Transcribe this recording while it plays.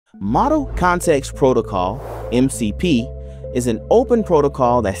Model Context Protocol, MCP, is an open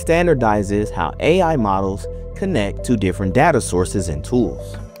protocol that standardizes how AI models connect to different data sources and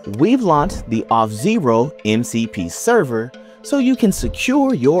tools. We've launched the Auth0 MCP Server so you can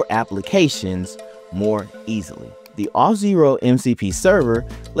secure your applications more easily. The Auth0 MCP Server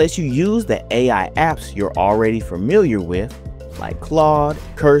lets you use the AI apps you're already familiar with, like Claude,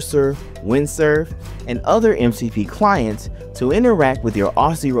 Cursor, Windsurf, and other MCP clients to interact with your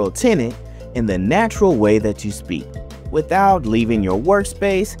Auth0 tenant in the natural way that you speak, without leaving your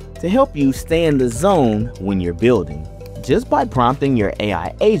workspace to help you stay in the zone when you're building. Just by prompting your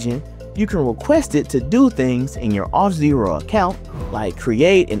AI agent, you can request it to do things in your Auth0 account, like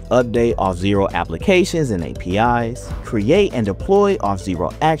create and update Auth0 applications and APIs, create and deploy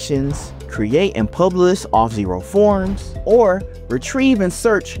Auth0 Actions, create and publish Auth0 forms, or retrieve and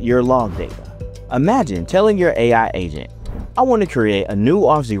search your log data. Imagine telling your AI agent, I want to create a new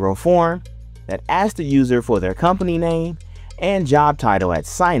Auth0 form that asks the user for their company name and job title at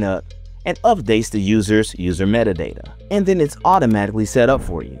signup and updates the user's user metadata. And then it's automatically set up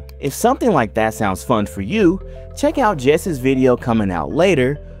for you. If something like that sounds fun for you, check out Jess's video coming out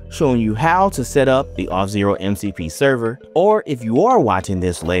later showing you how to set up the Auth0 MCP server, or if you are watching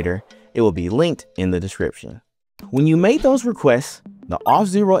this later, it will be linked in the description. When you make those requests, the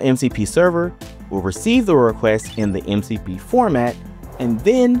Auth0 MCP server will receive the request in the MCP format and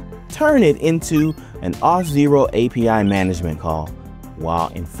then turn it into an Auth0 API management call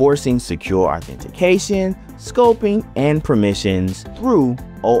while enforcing secure authentication, scoping, and permissions through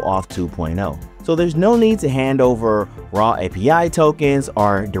OAuth 2.0. So there's no need to hand over raw API tokens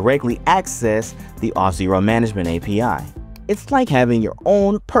or directly access the Auth0 management API. It's like having your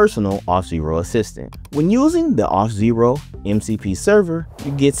own personal Auth0 assistant. When using the Auth0 MCP server,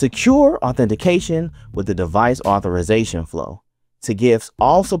 you get secure authentication with the device authorization flow to give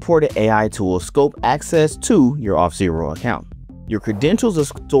all supported AI tools scope access to your Auth0 account. Your credentials are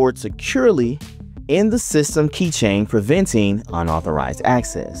stored securely in the system keychain, preventing unauthorized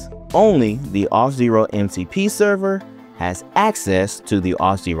access. Only the Auth0 MCP server has access to the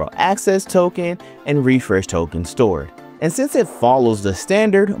Auth0 access token and refresh token stored. And since it follows the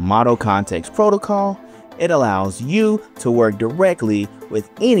standard Model Context Protocol, it allows you to work directly with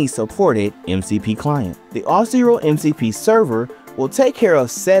any supported MCP client. The Auth0 MCP server will take care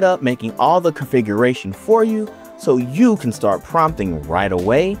of setup, making all the configuration for you so you can start prompting right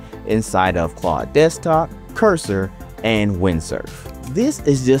away inside of Claude Desktop, Cursor, and Windsurf. This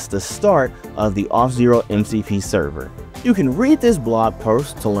is just the start of the Auth0 MCP server. You can read this blog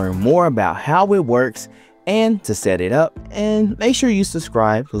post to learn more about how it works and to set it up, and make sure you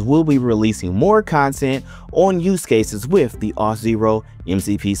subscribe because we'll be releasing more content on use cases with the Auth0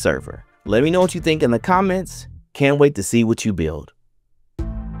 MCP server. Let me know what you think in the comments. Can't wait to see what you build.